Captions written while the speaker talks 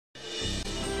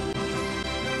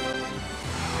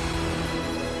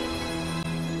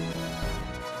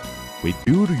with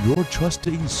you to your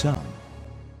trusting son.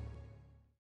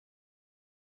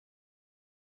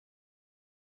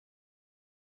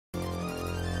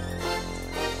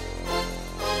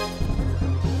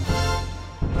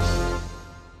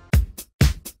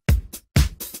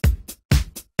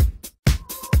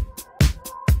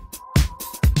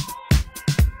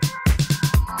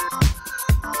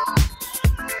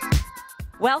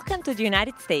 Welcome to the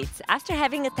United States. After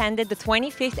having attended the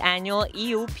 25th annual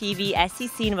EU PV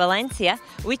SEC in Valencia,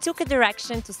 we took a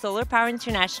direction to Solar Power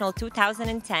International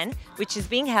 2010, which is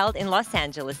being held in Los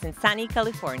Angeles in sunny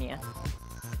California.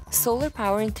 Solar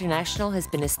Power International has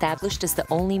been established as the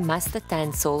only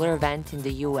must-attend solar event in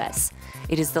the US.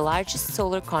 It is the largest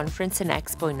solar conference and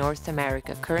expo in North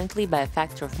America, currently by a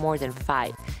factor of more than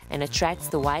 5, and attracts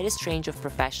the widest range of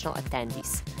professional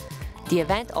attendees. The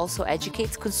event also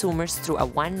educates consumers through a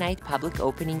one-night public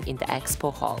opening in the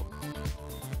expo hall.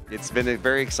 It's been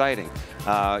very exciting.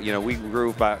 We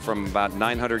grew from about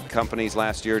 900 companies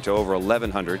last year to over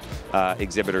 1,100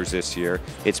 exhibitors this year.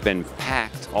 It's been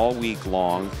packed all week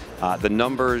long. The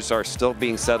numbers are still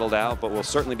being settled out, but we'll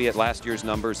certainly be at last year's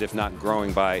numbers, if not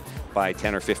growing by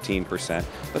 10 or 15%.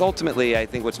 But ultimately, I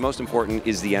think what's most important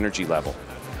is the energy level.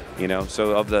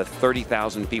 So of the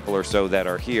 30,000 people or so that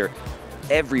are here,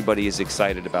 everybody is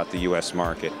excited about the U.S.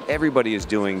 market. Everybody is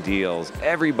doing deals.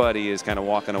 Everybody is kind of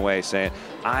walking away saying,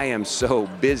 I am so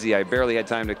busy, I barely had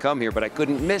time to come here, but I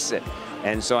couldn't miss it.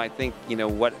 And so I think,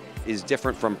 what is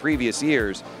different from previous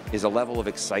years is a level of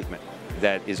excitement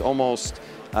that is almost,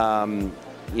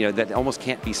 that almost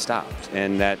can't be stopped,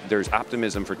 and that there's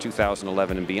optimism for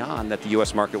 2011 and beyond that the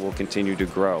U.S. market will continue to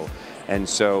grow. And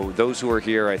so those who are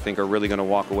here, I think, are really going to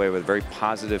walk away with a very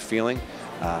positive feeling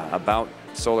about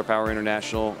Solar Power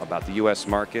International, about the U.S.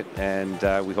 market, and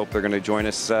we hope they're going to join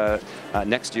us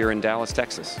next year in Dallas,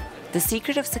 Texas. The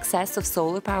secret of success of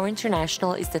Solar Power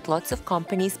International is that lots of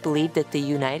companies believe that the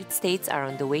United States are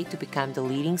on the way to become the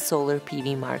leading solar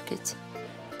PV market.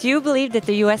 Do you believe that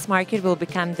the U.S. market will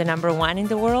become the #1 in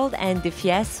the world, and if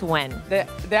yes, when? The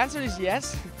answer is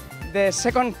yes. The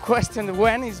second question,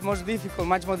 when, is much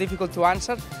more difficult to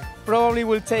answer. Probably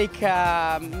will take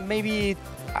maybe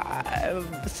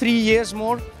 3 years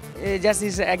more, just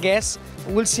as a guess.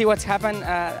 We'll see what's happened.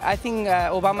 I think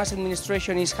Obama's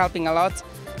administration is helping a lot.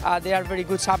 They are very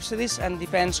good subsidies, and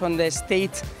depends on the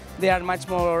state. They are much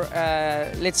more,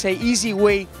 let's say, easy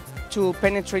way to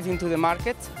penetrate into the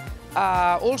market.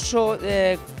 Also,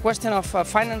 the question of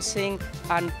financing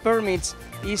and permits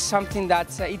is something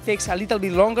that it takes a little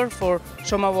bit longer for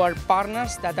some of our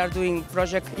partners that are doing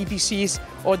project EPCs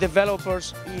or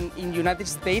developers in United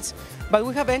States. But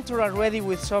we have entered already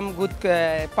with some good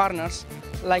partners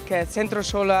like Centro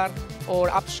Solar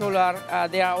or Up Solar.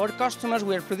 They are our customers.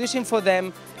 We are producing for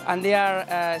them, and they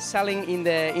are selling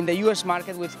in the US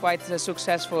market with quite a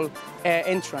successful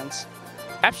entrance.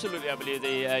 Absolutely, I believe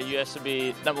the US will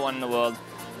be #1 in the world.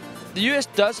 The US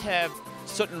does have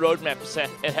certain roadmaps that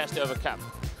it has to overcome.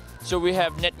 So we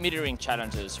have net metering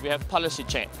challenges, we have policy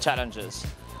challenges.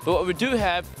 But what we do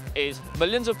have is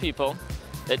millions of people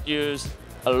that use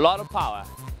a lot of power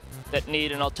that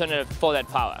need an alternative for that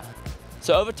power.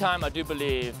 So over time, I do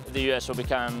believe the US will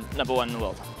become #1 in the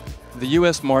world. The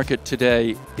US market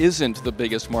today isn't the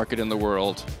biggest market in the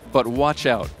world, but watch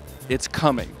out, it's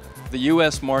coming. The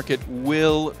US market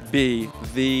will be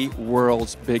the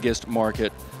world's biggest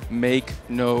market. Make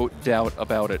no doubt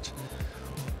about it.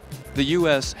 The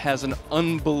US has an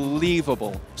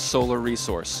unbelievable solar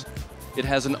resource. It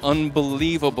has an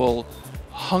unbelievable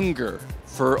hunger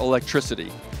for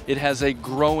electricity. It has a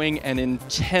growing and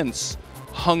intense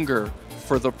hunger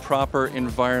for the proper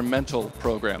environmental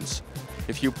programs.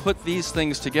 If you put these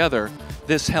things together,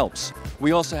 this helps.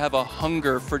 We also have a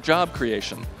hunger for job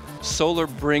creation. Solar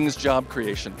brings job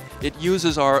creation. It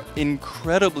uses our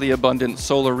incredibly abundant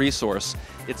solar resource.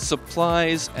 It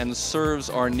supplies and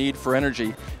serves our need for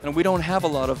energy, and we don't have a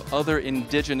lot of other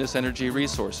indigenous energy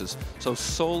resources. So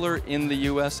solar in the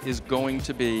US is going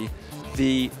to be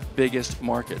the biggest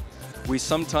market. We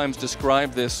sometimes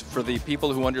describe this, for the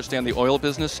people who understand the oil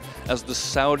business, as the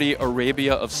Saudi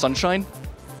Arabia of sunshine.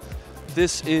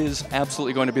 This is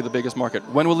absolutely going to be the biggest market.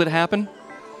 When will it happen?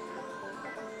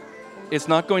 It's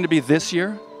not going to be this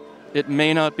year. It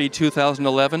may not be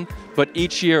 2011, but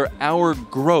each year our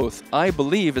growth, I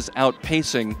believe, is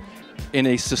outpacing in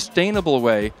a sustainable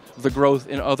way the growth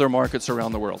in other markets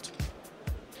around the world.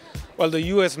 Well, the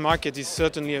US market is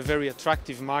certainly a very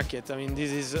attractive market. I mean,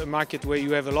 this is a market where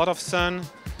you have a lot of sun,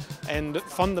 and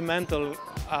fundamental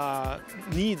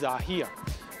needs are here.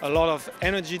 A lot of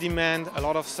energy demand, a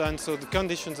lot of sun, so the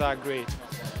conditions are great.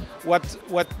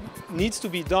 What needs to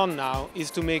be done now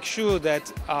is to make sure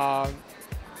that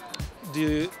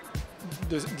the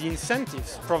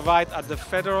incentives provided at the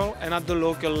federal and at the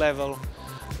local level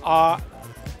are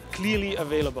clearly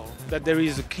available, that there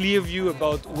is a clear view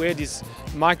about where this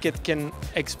market can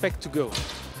expect to go.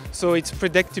 So it's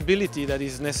predictability that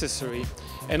is necessary.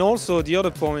 And also the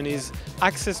other point is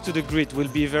access to the grid will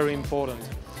be very important.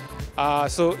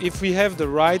 So if we have the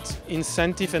right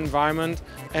incentive environment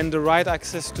and the right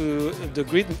access to the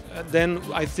grid, then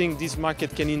I think this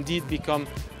market can indeed become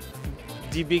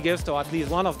the biggest, or at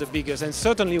least one of the biggest, and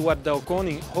certainly what Dow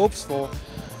Corning hopes for,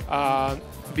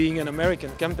 being an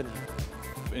American company.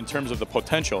 In terms of the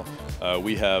potential,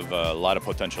 we have a lot of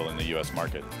potential in the U.S.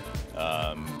 market.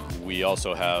 We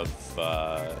also have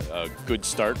a good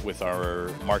start with our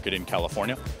market in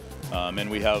California. And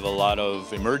we have a lot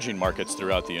of emerging markets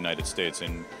throughout the United States,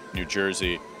 in New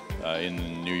Jersey,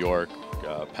 in New York,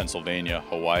 Pennsylvania,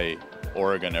 Hawaii,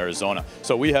 Oregon, Arizona.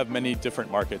 So we have many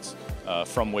different markets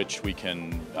from which we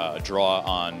can draw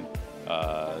on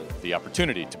the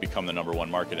opportunity to become the #1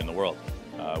 market in the world.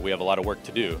 We have a lot of work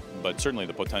to do, but certainly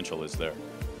the potential is there.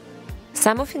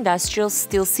 Some of industrials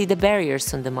still see the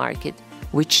barriers on the market,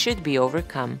 which should be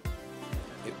overcome.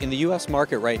 In the U.S.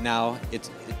 market right now, it's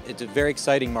a very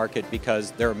exciting market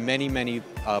because there are many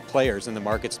players in the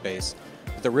market space.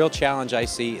 But the real challenge I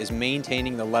see is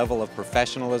maintaining the level of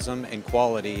professionalism and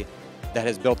quality that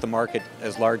has built the market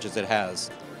as large as it has.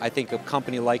 I think a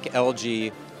company like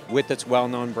LG, with its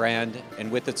well-known brand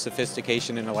and with its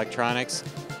sophistication in electronics,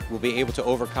 will be able to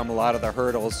overcome a lot of the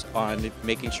hurdles on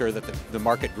making sure that the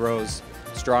market grows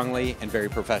strongly and very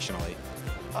professionally.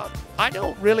 I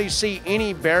don't really see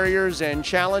any barriers and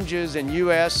challenges in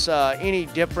U.S. Any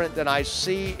different than I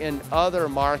see in other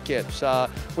markets.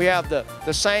 We have the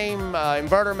same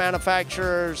inverter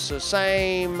manufacturers, the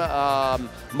same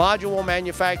module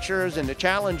manufacturers, and the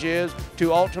challenge is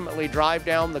to ultimately drive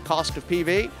down the cost of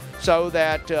PV so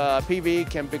that PV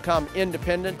can become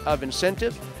independent of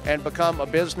incentives and become a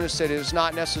business that is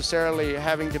not necessarily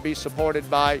having to be supported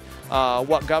by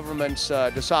what governments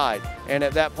decide. And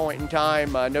at that point in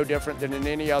time, no different than in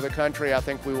any other country, I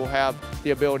think we will have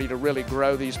the ability to really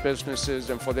grow these businesses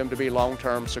and for them to be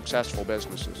long-term successful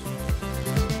businesses.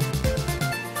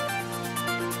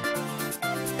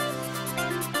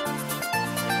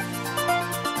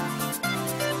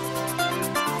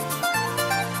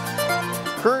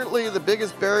 Currently, the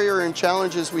biggest barrier and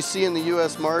challenges we see in the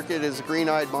U.S. market is a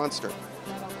green-eyed monster.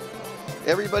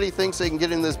 Everybody thinks they can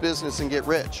get in this business and get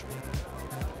rich.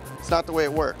 It's not the way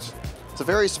it works. It's a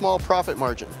very small profit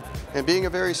margin. And being a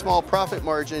very small profit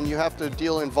margin, you have to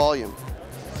deal in volume.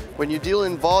 When you deal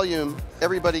in volume,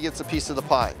 everybody gets a piece of the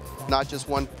pie, not just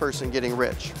one person getting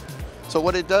rich. So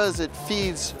what it does, it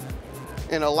feeds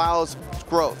and allows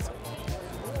growth.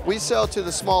 We sell to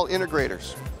the small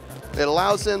integrators. It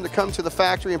allows them to come to the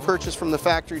factory and purchase from the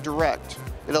factory direct.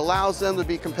 It allows them to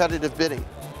be competitive bidding.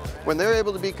 When they're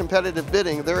able to be competitive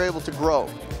bidding, they're able to grow.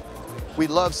 We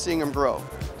love seeing them grow.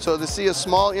 So to see a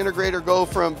small integrator go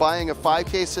from buying a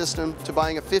 5K system to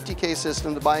buying a 50K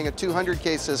system to buying a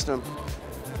 200K system,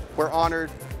 we're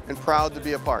honored and proud to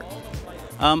be a part.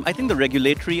 I think the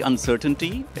regulatory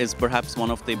uncertainty is perhaps one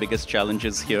of the biggest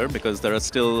challenges here, because there are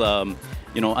still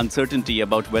uncertainty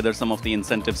about whether some of the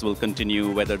incentives will continue,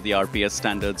 whether the RPS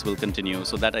standards will continue.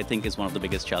 So that, I think, is one of the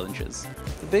biggest challenges.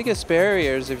 The biggest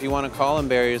barriers, if you want to call them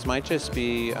barriers, might just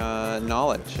be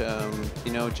knowledge.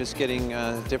 Just getting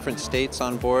different states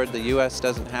on board. The U.S.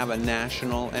 doesn't have a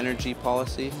national energy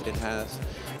policy. It has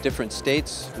different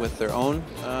states with their own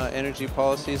energy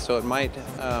policies, so it might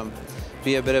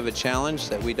be a bit of a challenge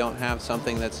that we don't have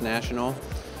something that's national.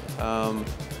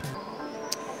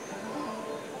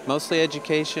 Mostly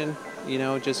education,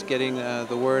 just getting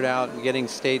the word out and getting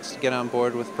states to get on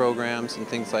board with programs and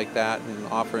things like that and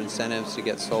offer incentives to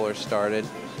get solar started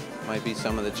might be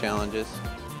some of the challenges.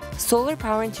 Solar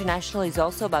Power International is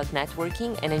also about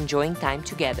networking and enjoying time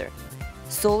together.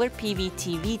 Solar PV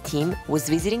TV team was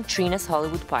visiting Trina's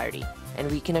Hollywood party, and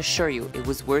we can assure you it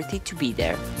was worth it to be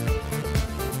there.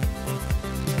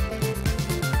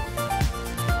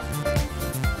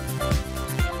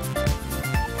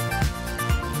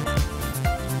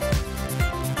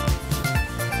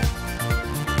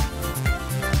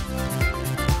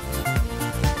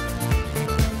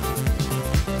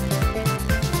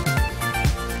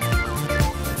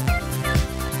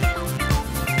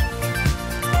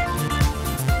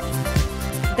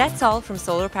 That's all from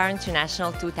Solar Power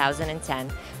International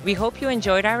 2010. We hope you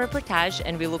enjoyed our reportage,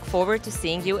 and we look forward to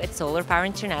seeing you at Solar Power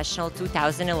International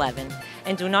 2011.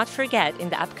 And do not forget,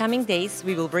 in the upcoming days,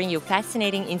 we will bring you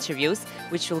fascinating interviews,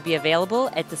 which will be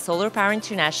available at the Solar Power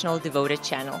International devoted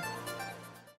channel.